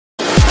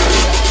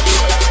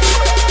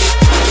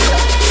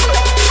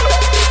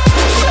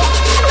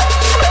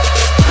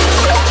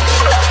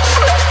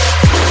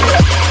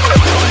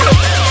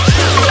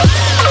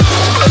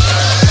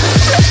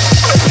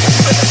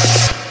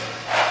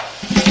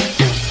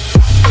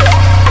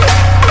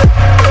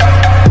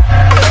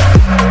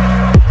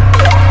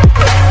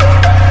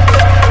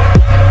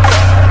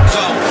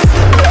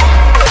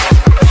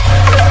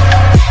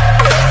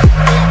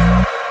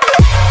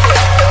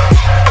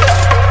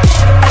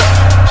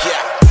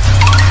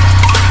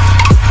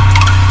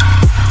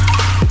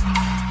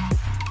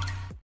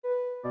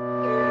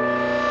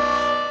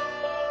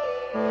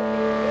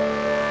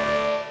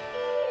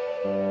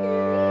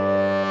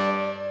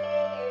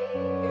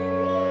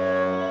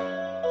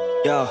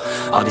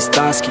all these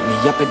thoughts keep me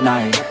up at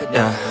night,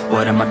 yeah.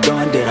 What am I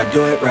doing, did I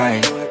do it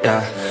right,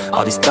 yeah.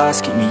 All these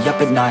thoughts keep me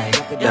up at night,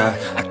 yeah.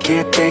 I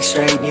can't think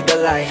straight, need the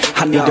light.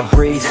 I need to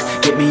breathe,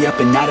 get me up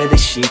and out of the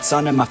sheets.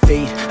 Onto my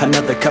feet,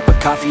 another cup of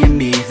coffee and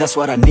me, that's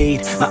what I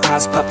need. My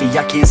eyes puffy,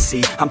 I can't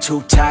see, I'm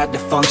too tired to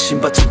function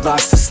but too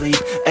lost to sleep.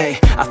 Ay,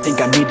 I think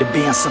I need to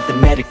be on something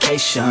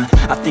medication.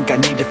 I think I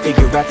need to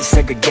figure out the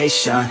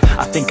segregation.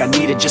 I think I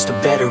needed just a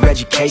better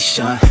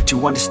education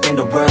to understand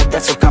a world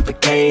that's so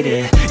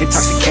complicated.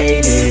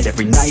 Intoxicated,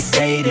 every night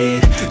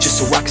faded, just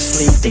so I can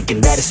sleep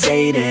thinking that it's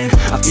Satan.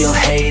 I feel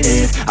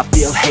hated, I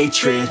feel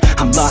hatred,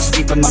 I'm lost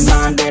deep in my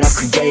mind that I've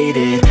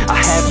created. I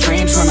have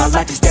dreams when my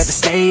life is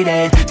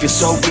devastated, feel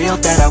so real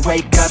that I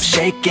wake up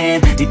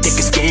shaking. Need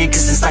thicker skin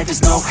cause this life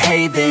is no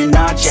haven.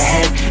 Nod your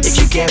head if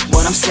you get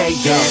what I'm saying.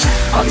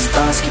 All these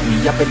thoughts keep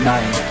me up at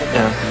night,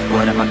 yeah.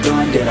 What am I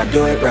doing, did I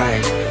do it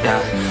right,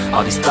 yeah.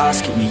 All these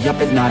thoughts keep me up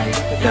at night,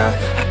 yeah.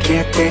 I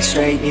can't think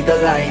straight, need the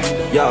light,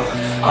 yo.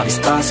 All these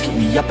thoughts keep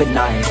me up at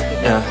night,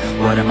 yeah.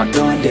 What am I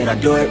doing, did I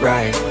do it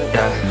right,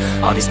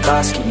 yeah. All these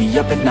thoughts keep me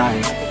up at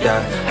night,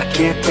 yeah. I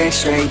can't think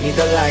straight, need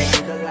the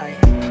light.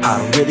 I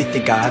don't really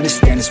think I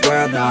understand this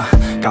world now.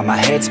 Got my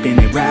head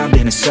spinning round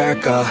in a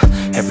circle.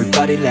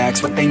 Everybody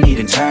lacks what they need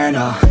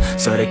internal,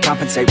 so they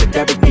compensate with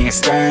everything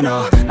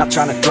external. Not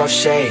trying to throw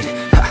shade,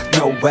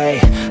 no way.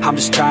 I'm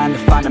just trying to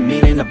find the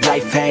meaning of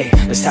life, hey.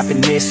 There's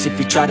happiness if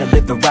you try to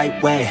live the right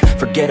way.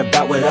 Forget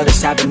about what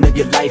others have and live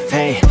your life,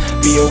 hey.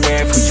 Be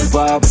aware of who you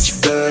are, what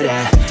you're good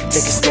at.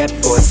 Take a step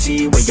forward,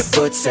 see where your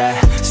foot's at.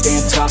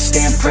 Stand tall,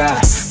 stand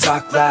proud,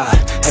 talk loud.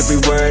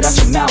 Every word out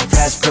your mouth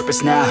has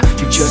purpose now.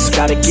 You just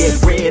gotta get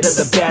rid of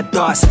the bad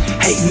thoughts.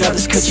 Hating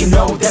others cause you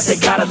know that they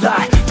gotta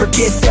lie.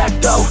 Forget that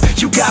though,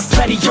 you got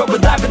plenty, you're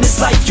alive in this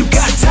life. You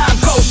got time,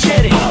 go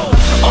get it.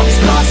 All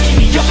these thoughts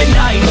keep me up at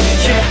night,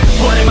 yeah.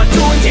 What am I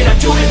doing, did I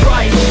do it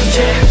right,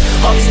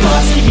 yeah. All these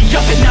thoughts keep me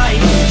up at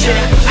night,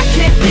 yeah. I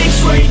can't think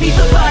straight, need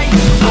the light.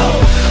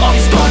 All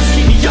these thoughts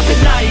keep me up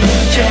at night,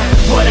 yeah.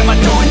 What am I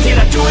doing,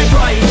 did I do it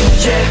right,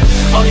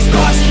 yeah. All these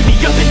thoughts keep me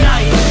up at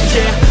night,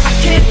 yeah. I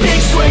can't think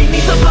straight,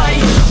 need the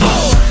light.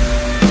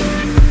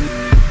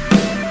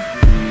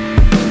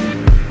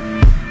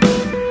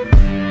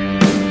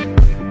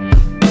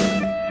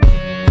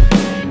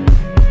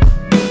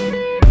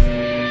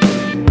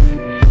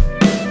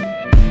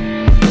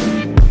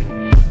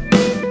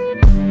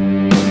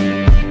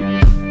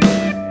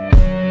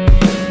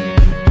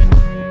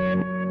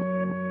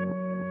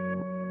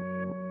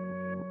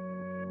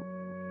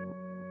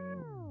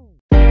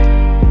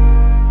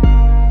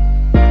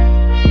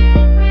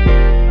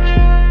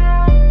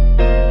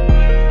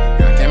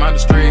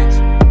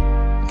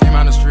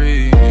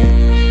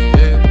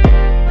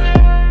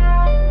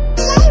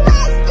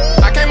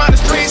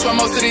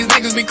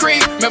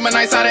 Remember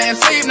nights I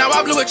didn't sleep, now I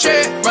blew a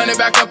check. Running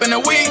back up in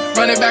the weed,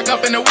 running back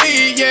up in the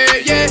weed, yeah,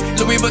 yeah.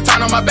 Louis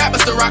Vuitton on my back,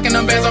 but still rocking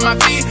them bands on my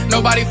feet.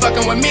 Nobody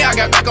fucking with me, I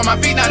got back on my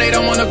feet, now they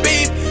don't wanna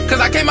beef.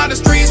 Cause I came out the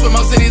streets where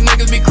most of these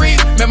niggas be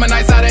creep. Remember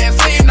nights I didn't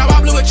sleep, now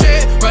I blew a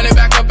check. Running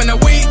back up in the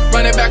weed,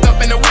 running back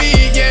up in the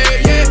weed, yeah,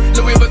 yeah.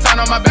 Louis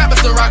Vuitton on my back, but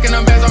still rocking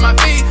them bands on my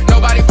feet.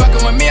 Nobody fucking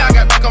with me, I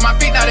got back on my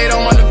feet, now they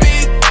don't wanna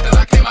beef. Cause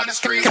I came out the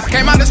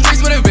streets,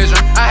 with a vision.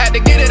 I had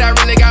to get it, I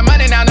really got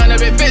money, now none of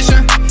it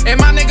fishing. And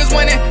my niggas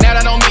winning, now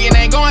that on me and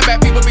ain't going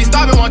back. People be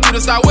starving, want you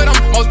to start with them.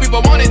 Most people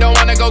want it, don't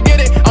wanna go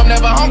get it. I'm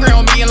never hungry,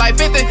 on me and like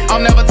 50.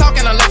 I'm never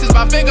talking unless it's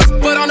by fingers.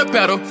 Foot on the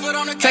pedal,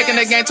 taking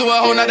the game to a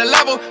whole nother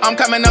level. I'm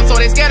coming up so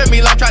they scared of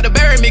me, like tried to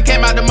bury me.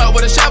 Came out the mud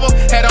with a shovel,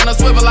 head on a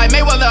swivel like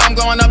Mayweather. I'm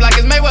going up like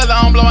it's Mayweather,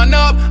 I'm blowing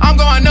up, I'm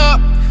going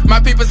up.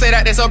 My people say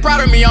that they so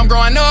proud of me, I'm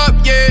growing up,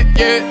 yeah,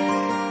 yeah.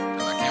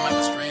 Cause I came out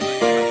the street,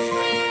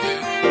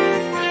 yeah.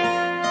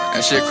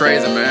 That shit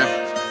crazy, man.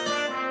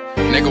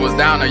 Nigga was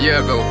down a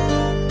year ago.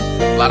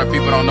 A lot of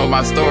people don't know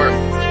my story.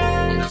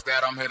 I'm just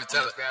glad I'm here to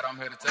tell it.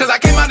 Cause I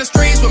came out the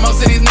streets where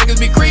most of these niggas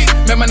be creep.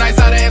 Remember nights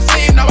I didn't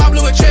sleep, now I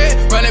blew a check.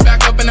 Running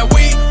back up in the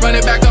weed,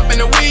 running back up in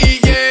the weed,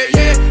 yeah,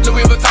 yeah.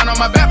 Louis Vuitton on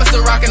my back, but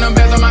still rocking them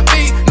bands on my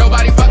feet.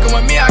 Nobody fucking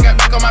with me, I got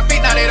back on my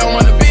feet, now they don't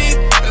wanna beef.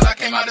 Cause I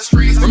came out the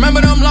streets.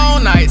 Remember them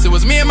long nights, it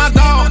was me and my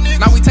dog.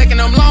 Now we taking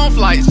them long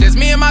flights, just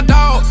me and my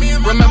dog.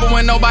 Remember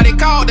when nobody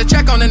called to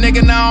check on the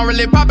nigga, now I'm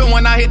really popping.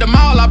 When I hit the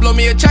mall, I blow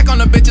me a check on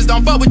the bitches.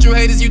 Don't fuck with you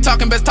haters, you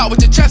talking best talk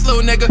with your chest,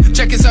 little nigga.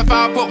 Check yourself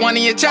out, put one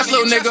in your chest,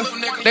 little nigga.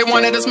 They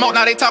wanted to smoke,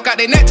 now they talk out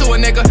their neck to a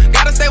nigga.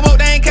 Gotta stay woke,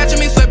 they ain't catching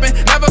me slipping.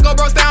 Never go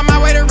broke, down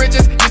my way to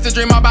riches. Used to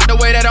dream about the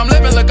way that I'm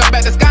living. Look up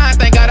at the sky and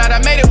thank God that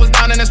I made it. Was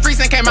down in the streets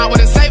and came out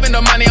with a saving.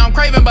 The money I'm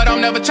craving, but I'm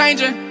never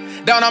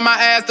changing. Down on my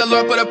ass, the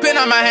Lord put a pin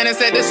on my hand and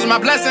said this is my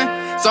blessing.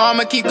 So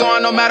I'ma keep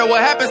going no matter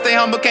what happens. Stay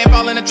humble, can't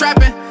fall into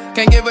trapping.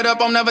 Can't give it up,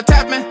 I'm never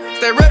tapping.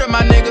 Stay rid of my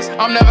niggas,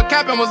 I'm never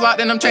capping. Was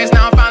locked in them chains,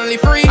 now I'm finally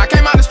free. I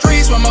came out the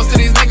streets where most of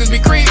these niggas be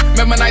creep.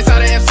 Remember nights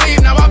I didn't